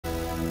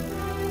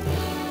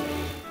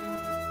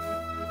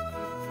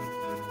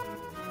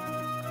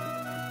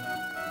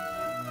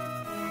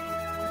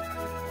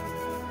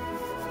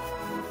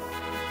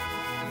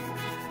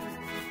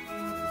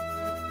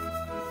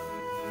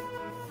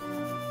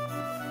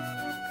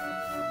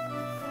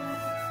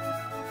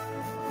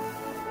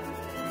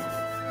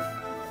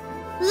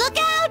Look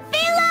out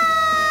below!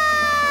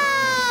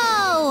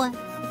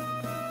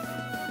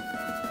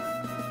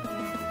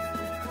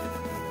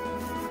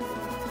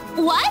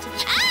 What?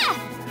 Ah!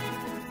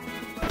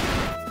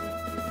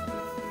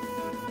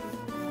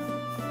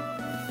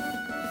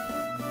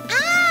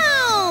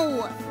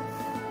 Ow!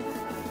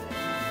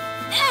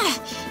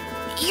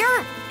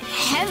 You're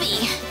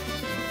heavy.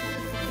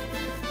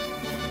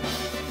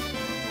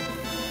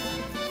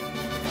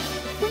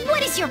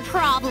 What is your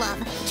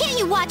problem? Can't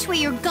you watch where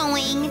you're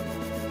going?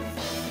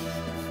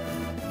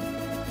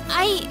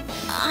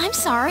 I'm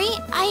sorry.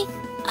 I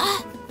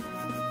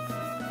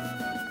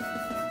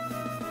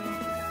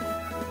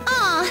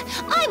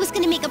was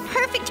gonna make a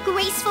perfect,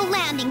 graceful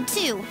landing,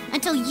 too,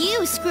 until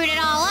you screwed it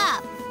all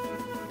up.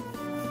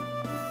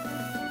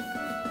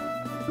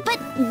 But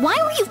why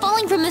were you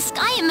falling from the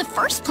sky in the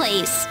first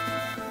place?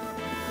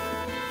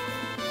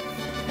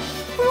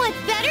 What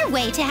better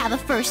way to have a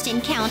first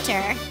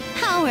encounter?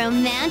 How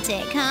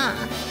romantic, huh?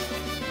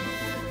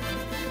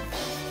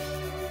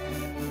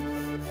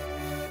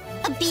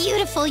 A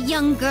beautiful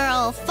young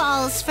girl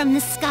falls from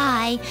the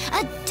sky.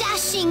 A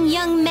dashing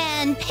young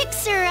man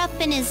picks her up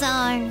in his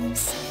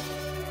arms.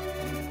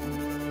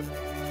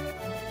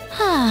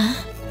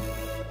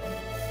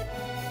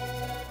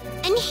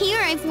 And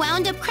here I've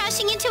wound up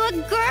crashing into a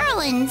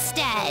girl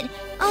instead.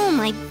 Oh,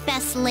 my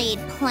best laid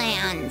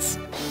plans.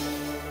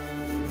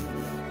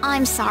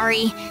 I'm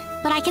sorry,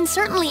 but I can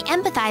certainly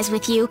empathize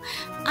with you.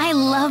 I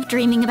love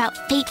dreaming about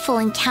fateful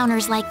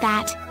encounters like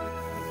that.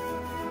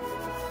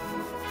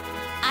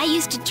 I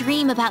used to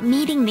dream about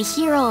meeting the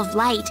hero of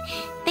light.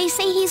 They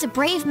say he's a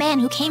brave man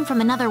who came from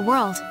another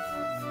world.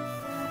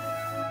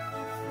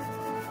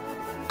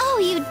 Oh,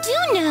 you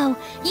do know!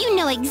 You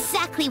know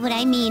exactly what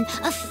I mean.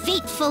 A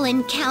fateful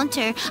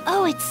encounter.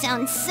 Oh, it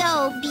sounds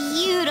so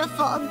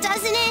beautiful,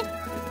 doesn't it?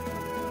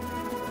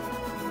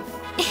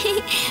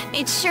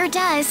 It sure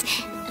does.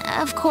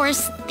 Of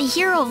course, the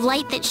hero of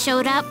light that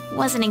showed up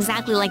wasn't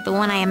exactly like the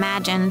one I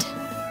imagined.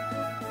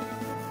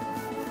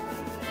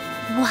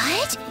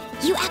 What?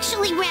 You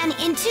actually ran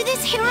into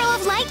this hero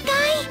of light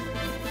guy?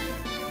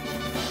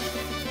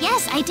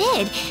 Yes, I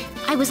did.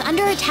 I was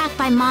under attack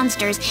by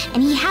monsters,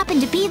 and he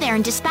happened to be there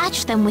and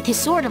dispatched them with his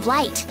sword of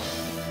light.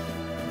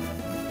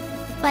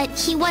 But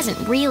he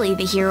wasn't really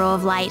the hero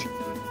of light.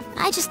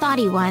 I just thought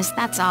he was,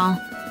 that's all.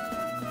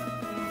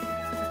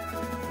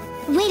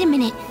 Wait a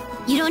minute.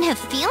 You don't have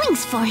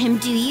feelings for him,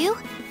 do you?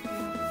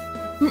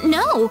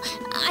 No.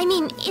 I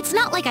mean, it's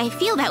not like I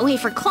feel that way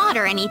for Claude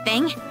or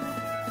anything.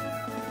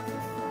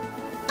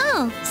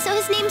 Oh, so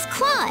his name's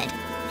Claude.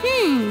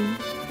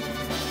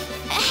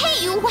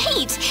 Hey,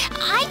 wait!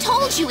 I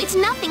told you it's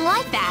nothing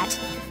like that.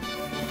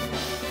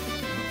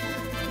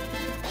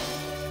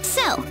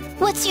 So,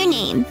 what's your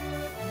name?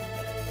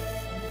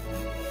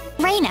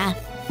 Rena.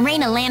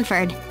 Rena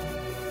Lanford.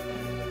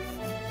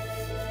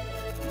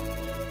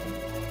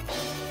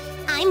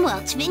 I'm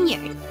Welch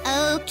Vineyard.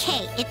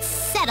 Okay, it's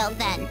settled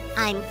then.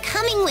 I'm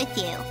coming with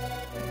you.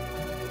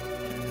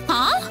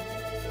 Huh?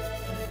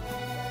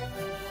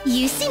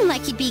 You seem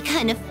like you'd be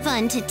kind of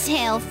fun to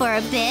tail for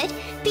a bit.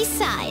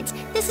 Besides,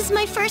 this is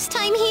my first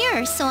time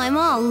here, so I'm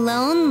all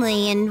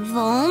lonely and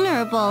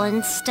vulnerable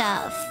and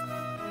stuff.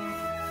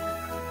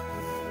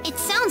 It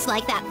sounds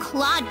like that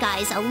Claude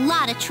guy's a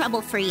lot of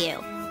trouble for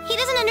you. He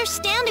doesn't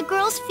understand a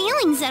girl's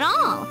feelings at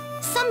all.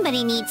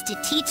 Somebody needs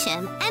to teach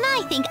him, and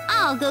I think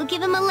I'll go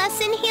give him a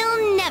lesson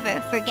he'll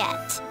never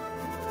forget.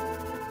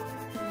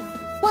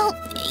 Well,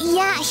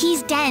 yeah,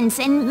 he's dense,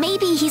 and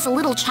maybe he's a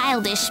little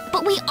childish,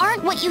 but we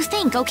aren't what you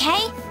think,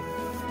 okay?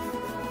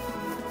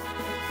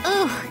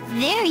 Ooh,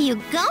 there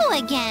you go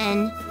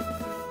again.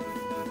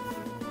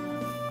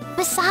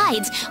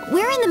 Besides,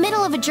 we're in the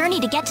middle of a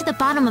journey to get to the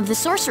bottom of the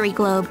sorcery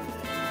globe.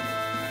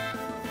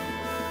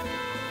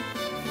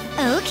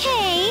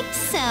 Okay,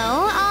 so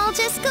I'll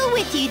just go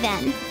with you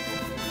then.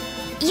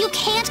 You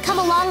can't come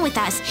along with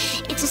us.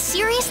 It's a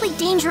seriously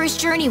dangerous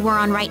journey we're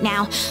on right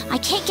now. I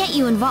can't get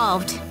you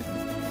involved.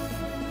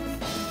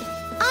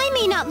 I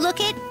may not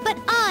look it, but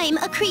I'm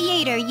a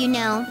creator, you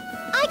know.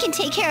 I can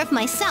take care of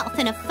myself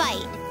in a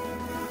fight.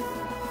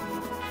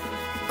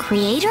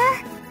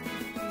 Creator?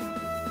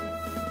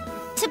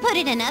 To put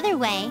it another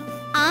way,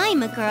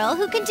 I'm a girl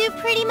who can do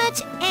pretty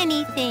much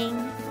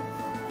anything.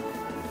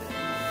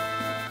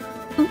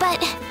 But...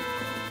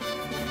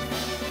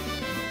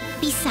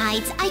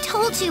 Besides, I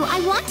told you I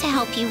want to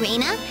help you,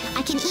 Rena.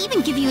 I can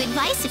even give you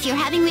advice if you're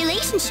having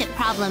relationship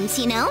problems,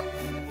 you know?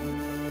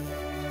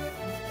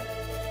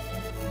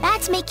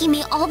 That's making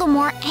me all the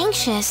more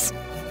anxious.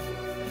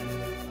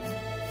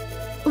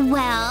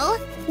 Well,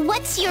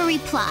 what's your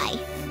reply?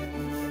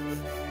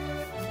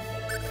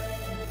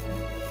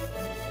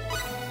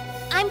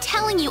 I'm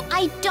telling you,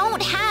 I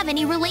don't have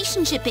any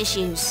relationship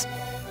issues.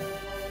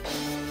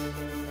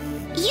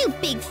 You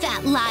big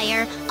fat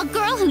liar! A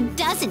girl who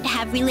doesn't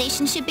have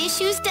relationship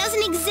issues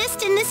doesn't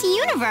exist in this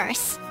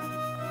universe!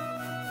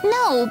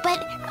 No,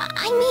 but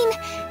I mean...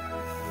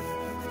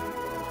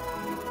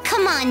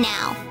 Come on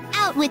now,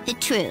 out with the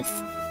truth.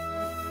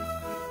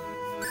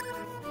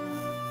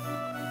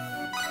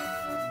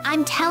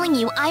 I'm telling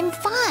you, I'm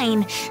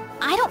fine.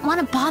 I don't want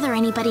to bother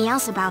anybody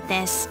else about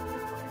this.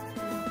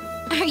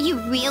 Are you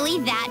really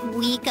that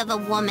weak of a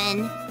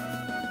woman?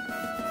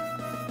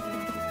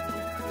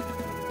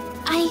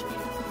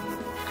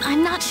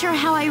 I'm not sure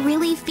how I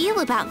really feel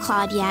about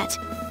Claude yet.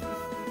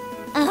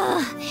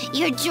 Ugh,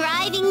 you're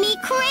driving me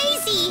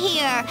crazy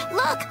here!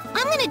 Look,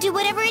 I'm gonna do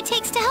whatever it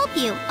takes to help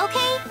you,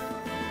 okay?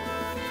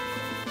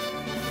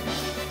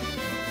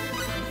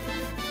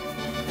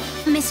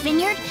 Miss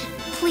Vineyard,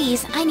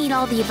 please, I need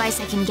all the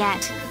advice I can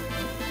get.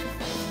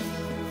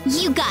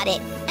 You got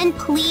it. And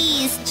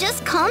please,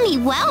 just call me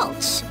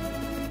Welch.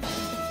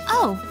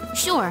 Oh,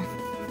 sure.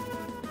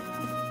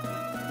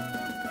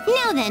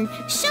 Now then,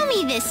 show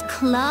me this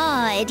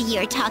Claude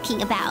you're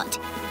talking about.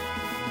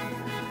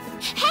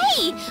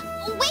 Hey!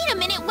 Wait a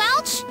minute,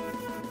 Welch!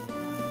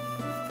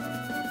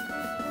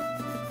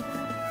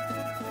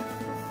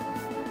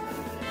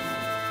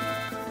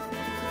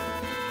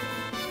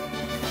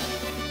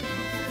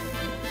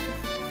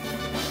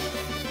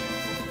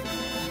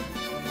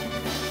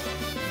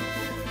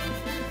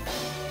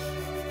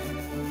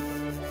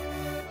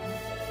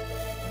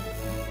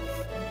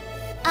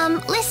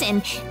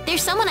 Listen,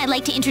 there's someone I'd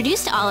like to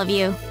introduce to all of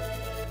you.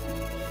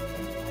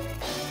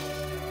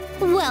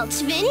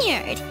 Welch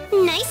Vineyard.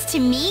 Nice to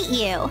meet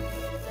you.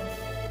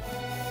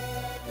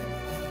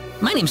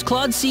 My name's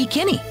Claude C.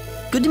 Kinney.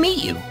 Good to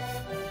meet you.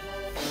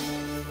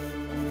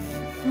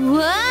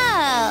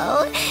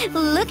 Whoa!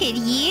 Look at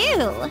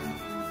you!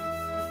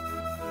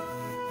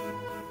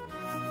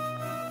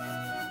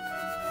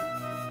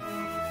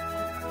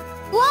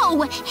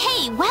 Whoa!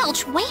 Hey,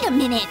 Welch, wait a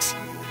minute!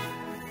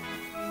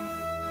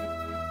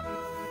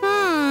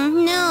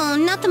 No,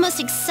 not the most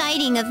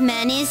exciting of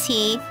men, is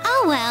he?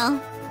 Oh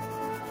well.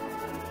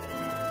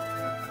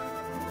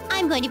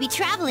 I'm going to be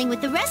traveling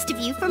with the rest of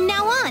you from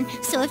now on,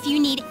 so if you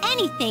need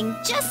anything,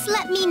 just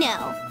let me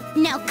know.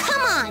 Now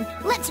come on,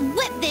 let's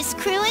whip this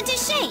crew into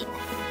shape!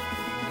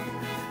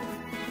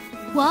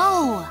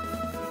 Whoa!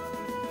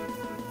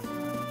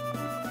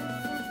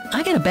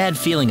 I got a bad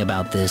feeling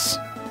about this.